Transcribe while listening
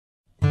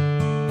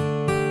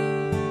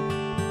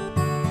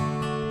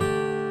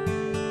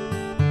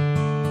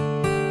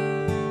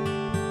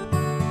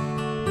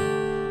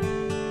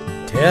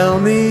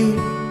Tell me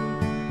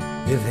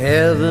if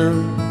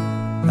heaven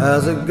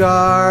has a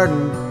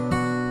garden.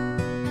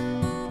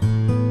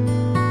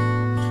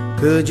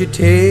 Could you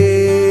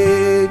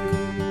take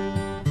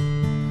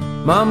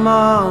my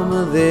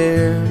mama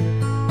there?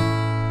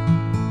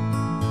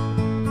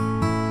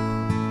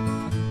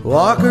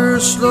 Walk her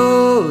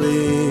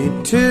slowly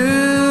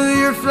to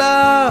your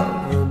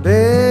flower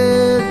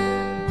bed.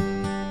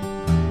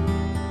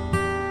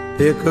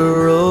 Pick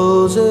her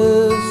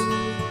roses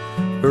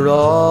for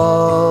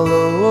all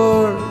the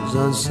words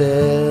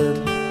unsaid.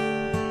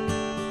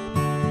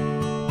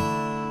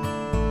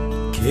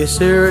 Kiss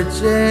her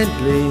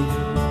gently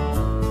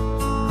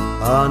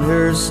on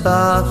her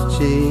soft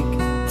cheek.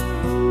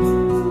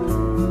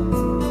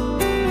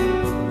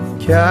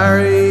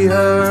 Carry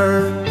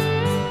her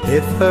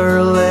if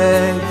her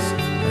legs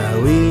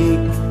are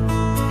weak.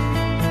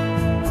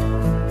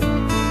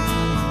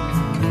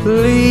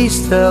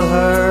 Please tell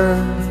her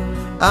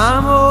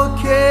I'm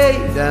okay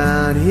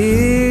down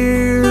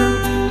here.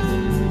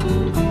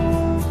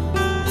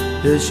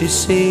 Does she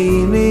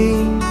see me?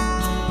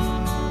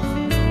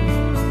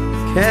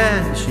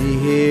 Can she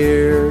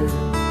hear?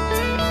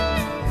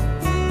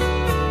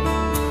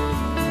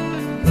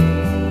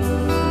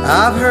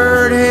 I've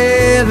heard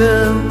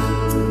heaven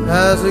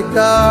has a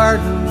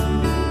garden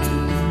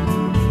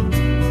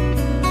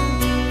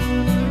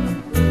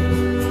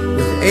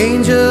with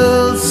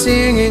angels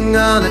singing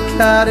on a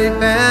cloudy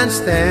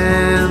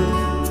bandstand.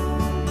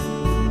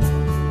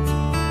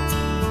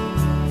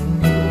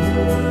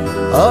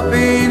 Up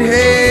in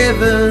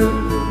heaven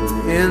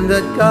in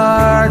that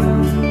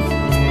garden,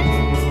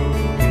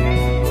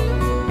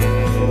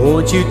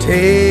 won't you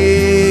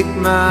take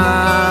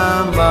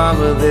my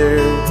mama there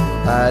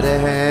by the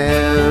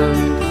hand?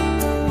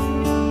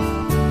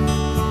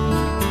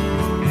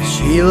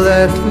 She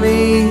left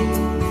me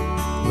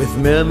with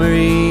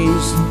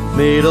memories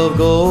made of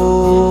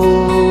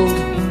gold.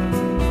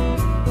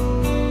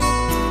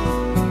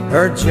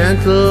 Her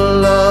gentle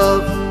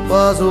love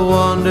was a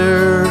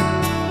wonder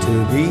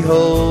to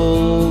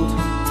behold.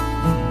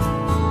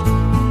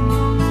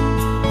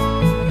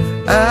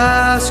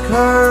 Ask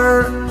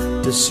her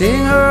to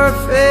sing her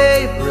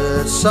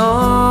favorite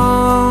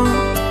song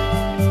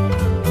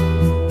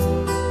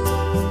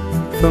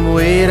from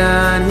way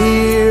down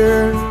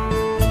here.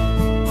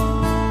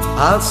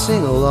 I'll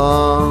sing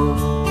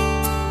along.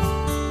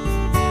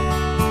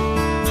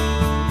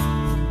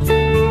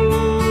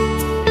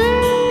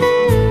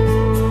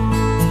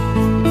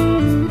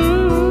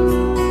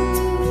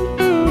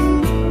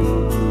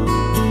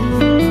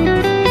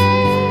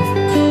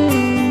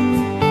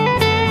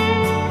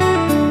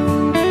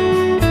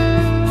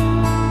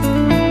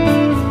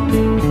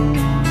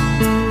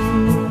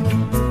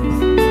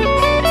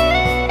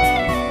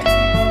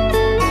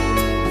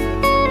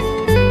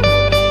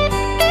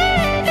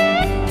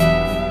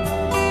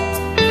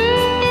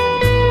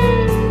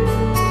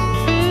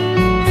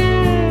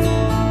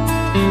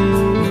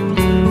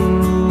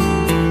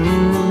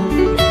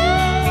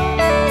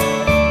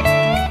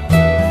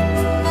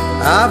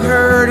 I've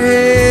heard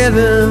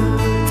heaven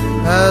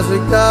has a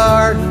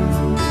garden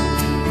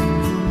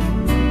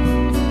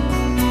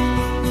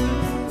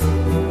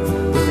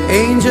with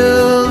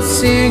angels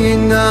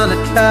singing on a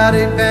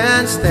cloudy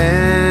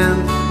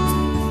bandstand.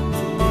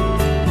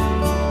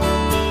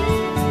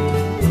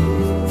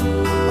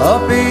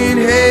 Up in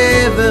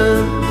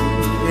heaven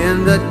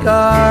in that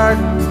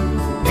garden,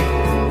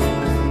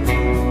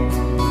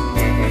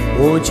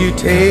 won't you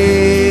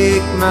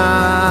take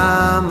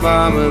my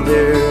mama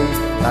there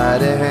by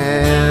the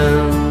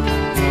hand?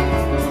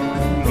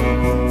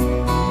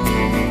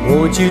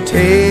 Won't you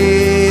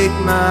take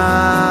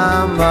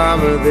my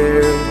mama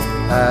there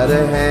by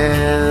the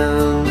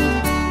hand?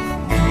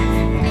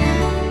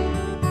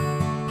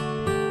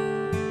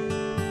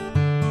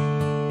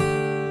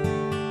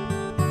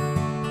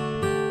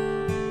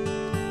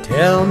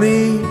 Tell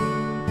me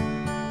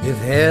if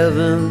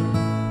heaven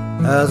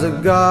has a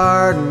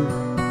garden.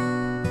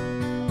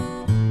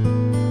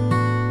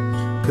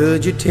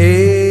 Could you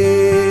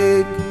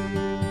take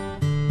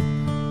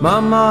my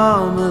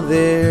mama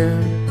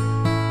there?